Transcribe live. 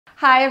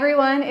Hi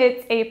everyone,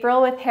 it's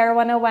April with Hair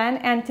 101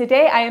 and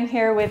today I am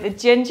here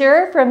with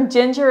Ginger from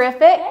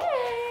Gingerific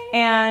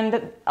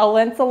and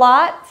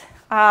Lancelot.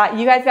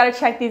 You guys got to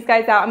check these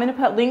guys out. I'm going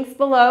to put links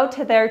below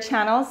to their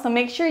channels, so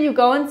make sure you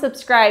go and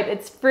subscribe.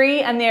 It's free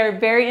and they are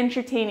very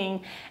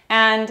entertaining.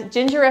 And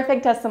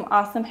Gingerific does some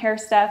awesome hair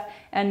stuff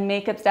and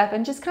makeup stuff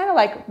and just kind of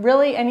like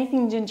really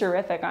anything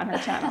Gingerific on her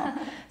channel.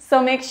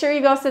 So make sure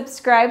you go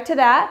subscribe to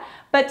that.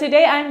 But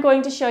today I'm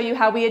going to show you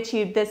how we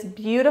achieved this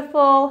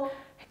beautiful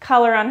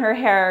color on her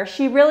hair.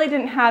 She really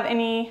didn't have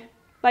any,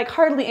 like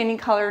hardly any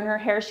color in her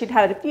hair. She'd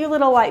had a few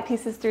little light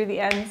pieces through the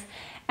ends,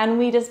 and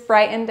we just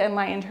brightened and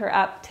lightened her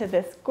up to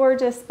this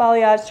gorgeous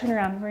balayage. Turn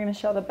around, we're gonna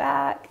show the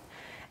back.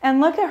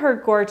 And look at her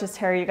gorgeous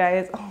hair, you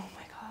guys. Oh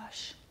my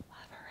gosh,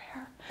 love her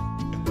hair.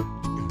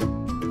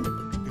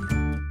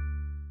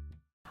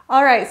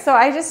 All right, so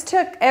I just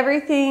took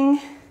everything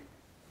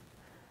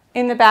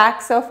in the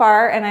back so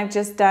far, and I've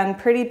just done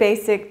pretty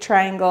basic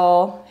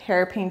triangle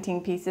hair painting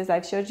pieces.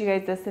 I've showed you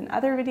guys this in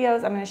other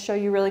videos. I'm going to show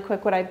you really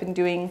quick what I've been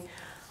doing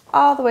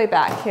all the way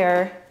back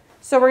here.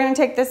 So we're going to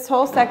take this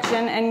whole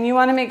section, and you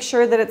want to make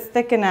sure that it's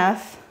thick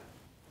enough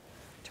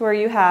to where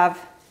you have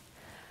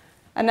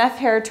enough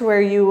hair to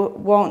where you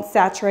won't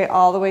saturate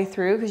all the way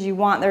through, because you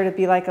want there to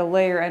be like a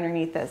layer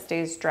underneath that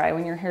stays dry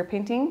when you're hair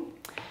painting.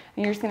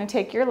 And you're just going to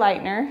take your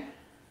lightener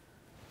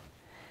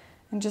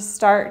and just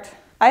start.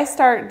 I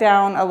start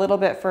down a little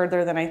bit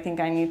further than I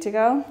think I need to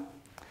go,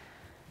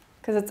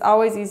 because it's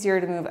always easier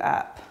to move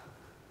up.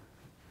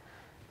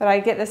 But I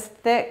get this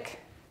thick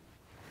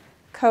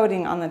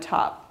coating on the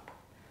top.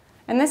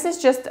 And this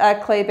is just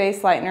a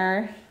clay-based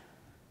lightener.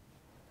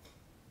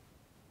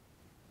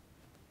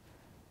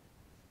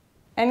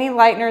 Any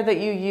lightener that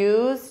you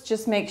use,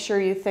 just make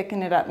sure you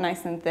thicken it up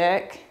nice and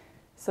thick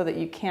so that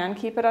you can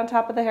keep it on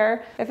top of the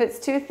hair. If it's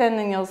too thin,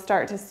 then you'll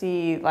start to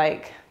see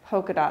like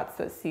polka dots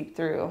that seep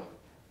through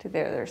to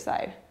the other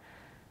side.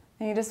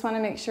 And you just want to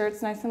make sure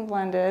it's nice and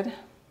blended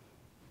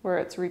where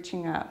it's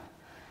reaching up,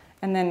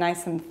 and then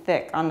nice and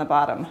thick on the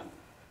bottom.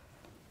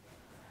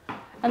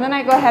 And then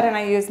I go ahead and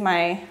I use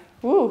my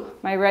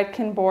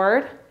Redken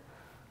board.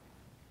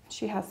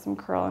 She has some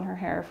curl in her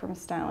hair from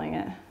styling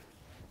it. Oh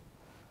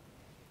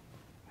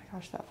my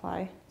gosh, that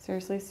fly.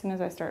 Seriously, as soon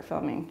as I start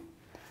filming.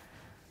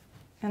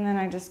 And then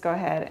I just go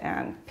ahead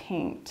and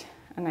paint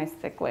a nice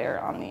thick layer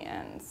on the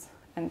ends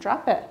and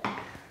drop it.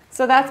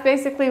 So that's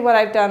basically what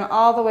I've done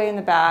all the way in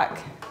the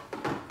back.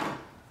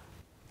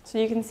 So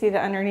you can see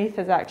the underneath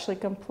is actually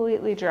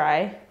completely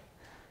dry,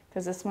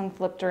 because this one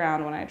flipped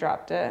around when I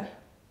dropped it.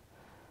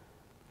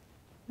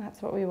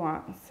 That's what we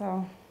want.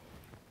 So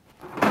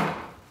I'll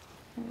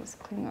just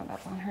clean that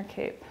up on her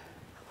cape.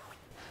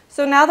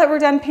 So now that we're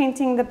done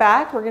painting the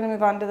back, we're going to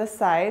move on to the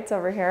sides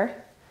over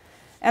here.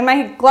 And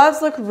my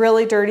gloves look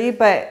really dirty,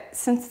 but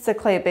since it's a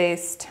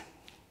clay-based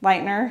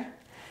lightener,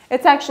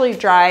 it's actually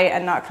dry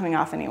and not coming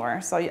off anywhere.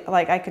 So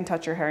like I can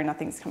touch your hair and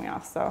nothing's coming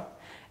off. So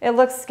it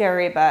looks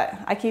scary, but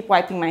I keep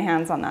wiping my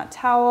hands on that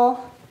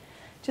towel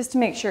just to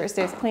make sure it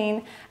stays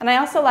clean. And I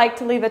also like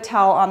to leave a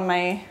towel on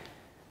my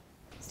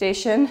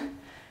station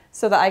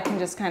so that I can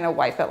just kind of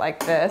wipe it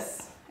like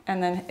this,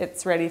 and then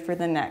it's ready for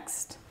the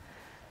next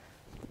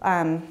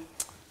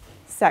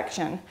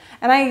section.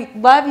 And I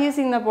love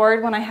using the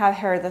board when I have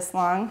hair this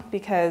long,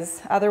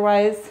 because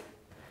otherwise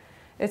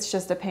it's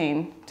just a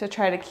pain to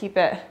try to keep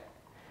it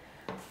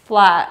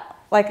flat.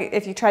 Like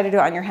if you try to do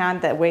it on your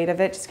hand, the weight of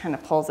it just kind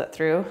of pulls it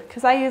through.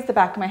 Because I use the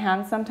back of my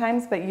hand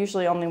sometimes, but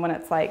usually only when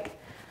it's like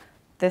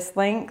this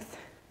length.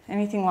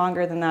 Anything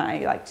longer than that,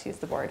 I like to use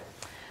the board.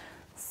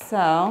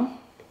 So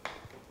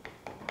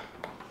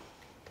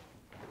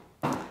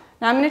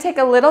now I'm going to take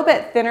a little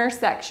bit thinner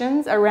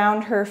sections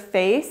around her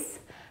face,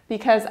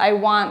 because I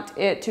want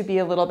it to be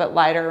a little bit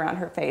lighter around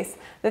her face.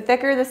 The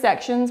thicker the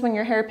sections when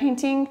you're hair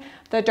painting,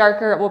 the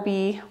darker it will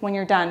be when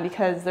you're done,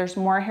 because there's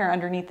more hair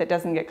underneath that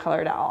doesn't get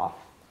colored at all.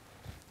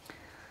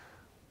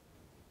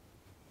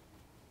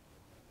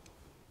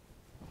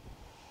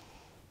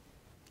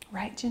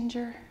 Right,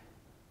 Ginger?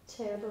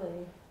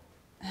 Totally.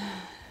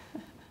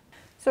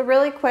 So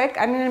really quick,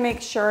 I'm going to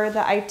make sure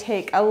that I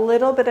take a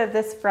little bit of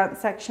this front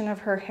section of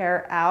her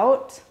hair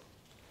out,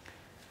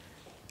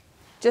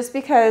 just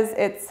because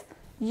it's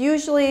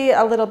usually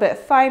a little bit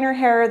finer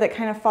hair that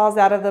kind of falls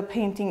out of the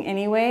painting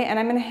anyway, and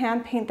I'm going to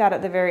hand paint that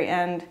at the very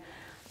end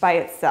by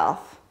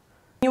itself.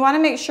 You want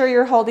to make sure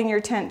you're holding your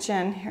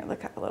tension. Here,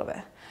 look up a little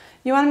bit.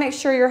 You want to make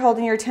sure you're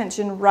holding your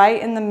tension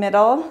right in the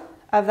middle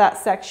of that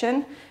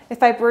section.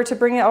 If I were to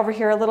bring it over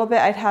here a little bit,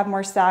 I'd have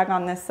more sag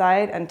on this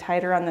side and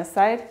tighter on this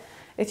side.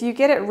 If you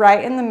get it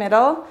right in the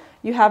middle,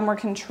 you have more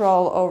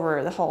control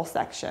over the whole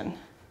section.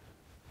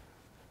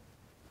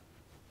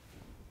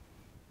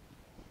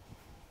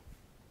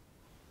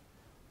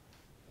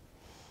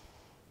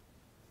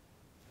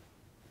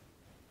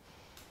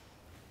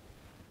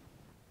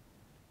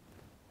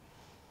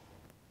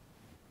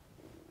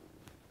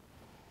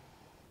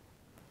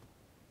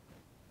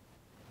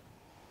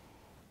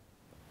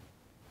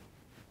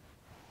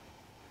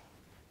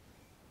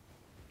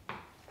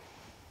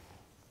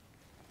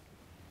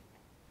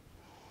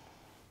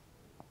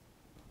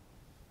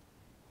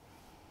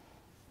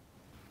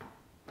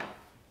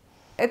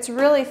 It's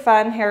really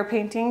fun hair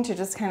painting to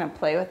just kind of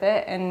play with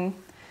it and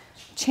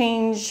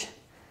change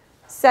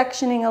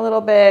sectioning a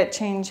little bit,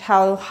 change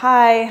how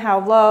high,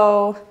 how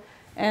low,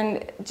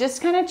 and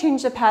just kind of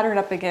change the pattern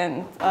up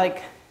again.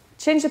 Like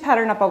change the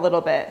pattern up a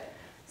little bit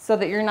so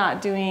that you're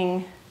not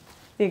doing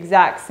the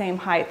exact same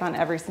height on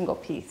every single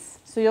piece.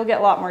 So you'll get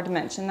a lot more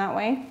dimension that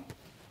way.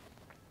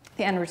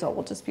 The end result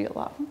will just be a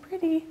lot more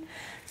pretty.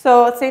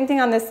 So same thing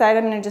on this side.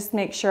 I'm going to just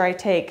make sure I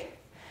take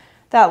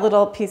that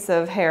little piece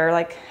of hair,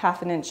 like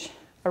 1/2 inch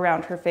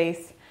around her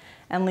face,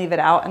 and leave it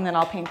out, and then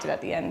I'll paint it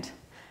at the end.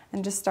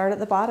 And just start at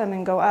the bottom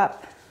and go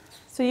up.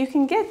 So you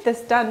can get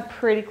this done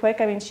pretty quick.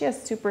 I mean, she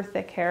has super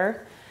thick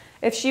hair.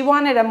 If she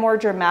wanted a more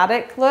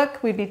dramatic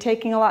look, we'd be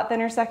taking a lot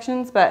thinner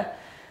sections, but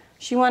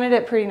she wanted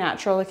it pretty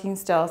natural looking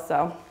still,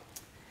 so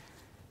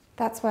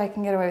that's why I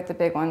can get away with the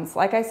big ones.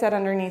 Like I said,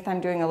 underneath I'm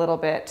doing a little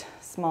bit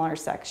smaller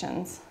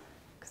sections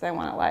because I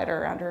want it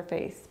lighter around her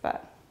face.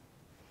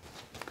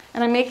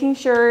 And I'm making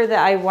sure that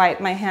I wipe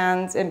my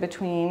hands in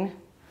between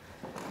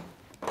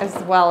as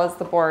well as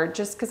the board,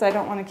 just because I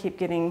don't want to keep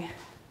getting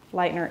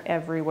lightener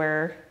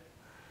everywhere.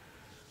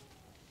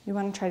 You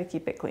want to try to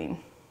keep it clean.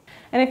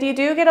 And if you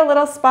do get a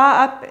little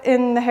spot up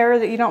in the hair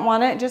that you don't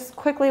want it, just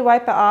quickly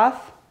wipe it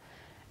off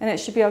and it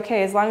should be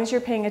okay. As long as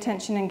you're paying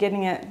attention and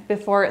getting it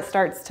before it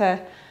starts to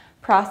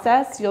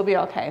process, you'll be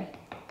okay.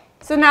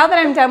 So now that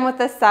I'm done with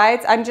the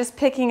sides, I'm just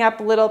picking up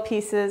little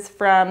pieces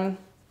from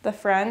the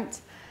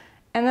front,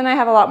 and then I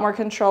have a lot more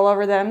control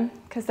over them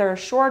because they're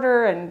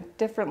shorter and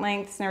different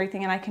lengths and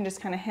everything, and I can just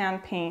kind of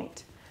hand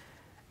paint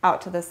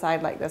out to the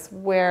side like this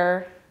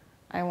where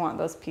I want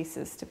those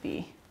pieces to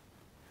be.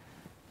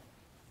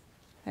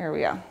 There we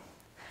go.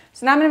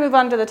 So now I'm going to move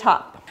on to the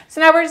top.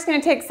 So now we're just going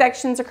to take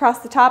sections across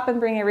the top and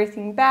bring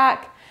everything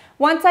back.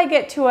 Once I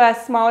get to a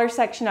smaller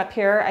section up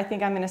here, I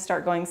think I'm going to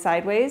start going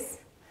sideways.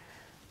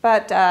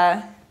 But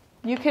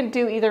you could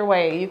do either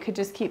way. You could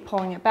just keep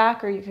pulling it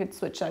back, or you could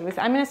switch sideways.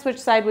 I'm going to switch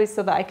sideways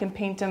so that I can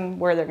paint them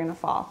where they're going to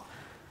fall.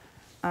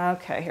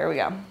 Okay, here we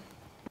go.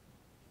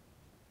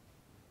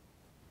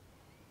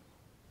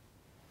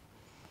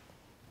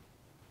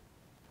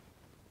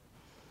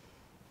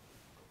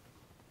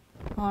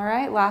 All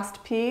right,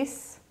 last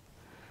piece.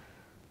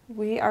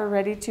 We are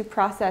ready to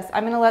process.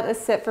 I'm going to let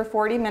this sit for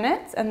 40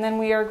 minutes, and then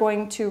we are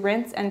going to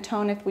rinse and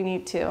tone if we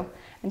need to.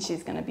 And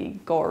she's going to be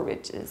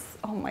gorgeous.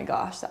 Oh my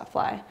gosh, that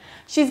fly.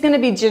 She's going to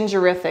be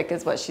gingerific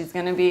is what she's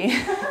going to be.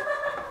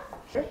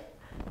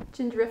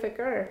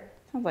 Gingerificer.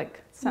 Sounds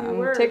like something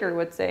Tigger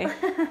would say,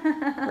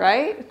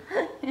 right?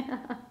 Yeah.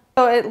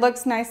 So it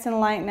looks nice and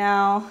light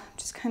now.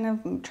 Just kind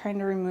of trying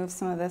to remove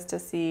some of this to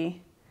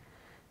see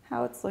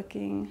how it's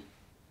looking.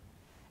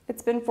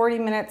 It's been 40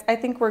 minutes. I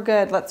think we're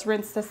good. Let's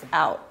rinse this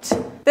out.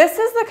 This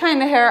is the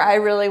kind of hair I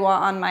really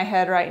want on my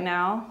head right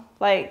now.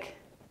 Like,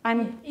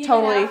 I'm Even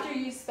totally... after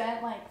you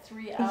spent like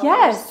 3 hours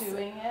yes,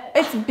 doing it.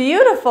 It's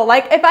beautiful.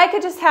 Like, if I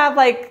could just have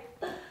like,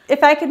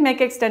 if I could make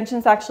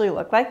extensions actually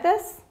look like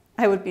this,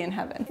 I would be in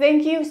heaven.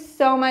 Thank you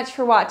so much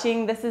for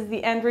watching. This is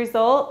the end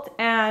result,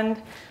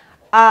 and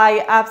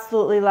I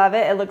absolutely love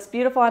it. It looks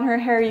beautiful on her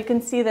hair. You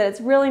can see that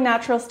it's really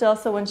natural still,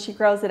 so when she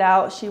grows it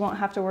out, she won't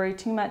have to worry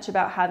too much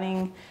about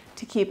having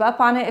to keep up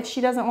on it if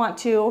she doesn't want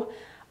to,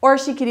 or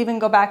she could even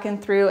go back in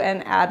through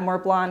and add more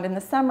blonde in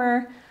the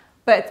summer.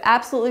 But it's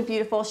absolutely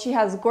beautiful. She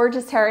has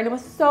gorgeous hair, and it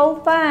was so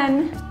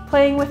fun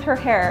playing with her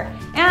hair,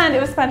 and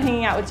it was fun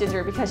hanging out with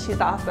Ginger because she's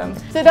awesome.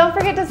 So don't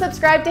forget to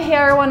subscribe to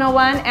Hair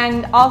 101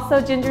 and also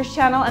Ginger's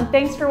channel, and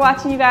thanks for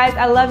watching, you guys.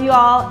 I love you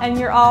all, and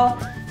you're all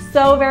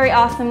so very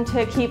awesome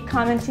to keep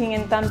commenting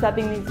and thumbs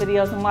upping these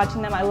videos and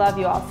watching them. I love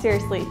you all.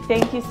 Seriously,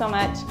 thank you so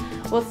much.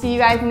 We'll see you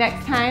guys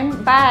next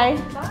time.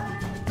 Bye. Bye.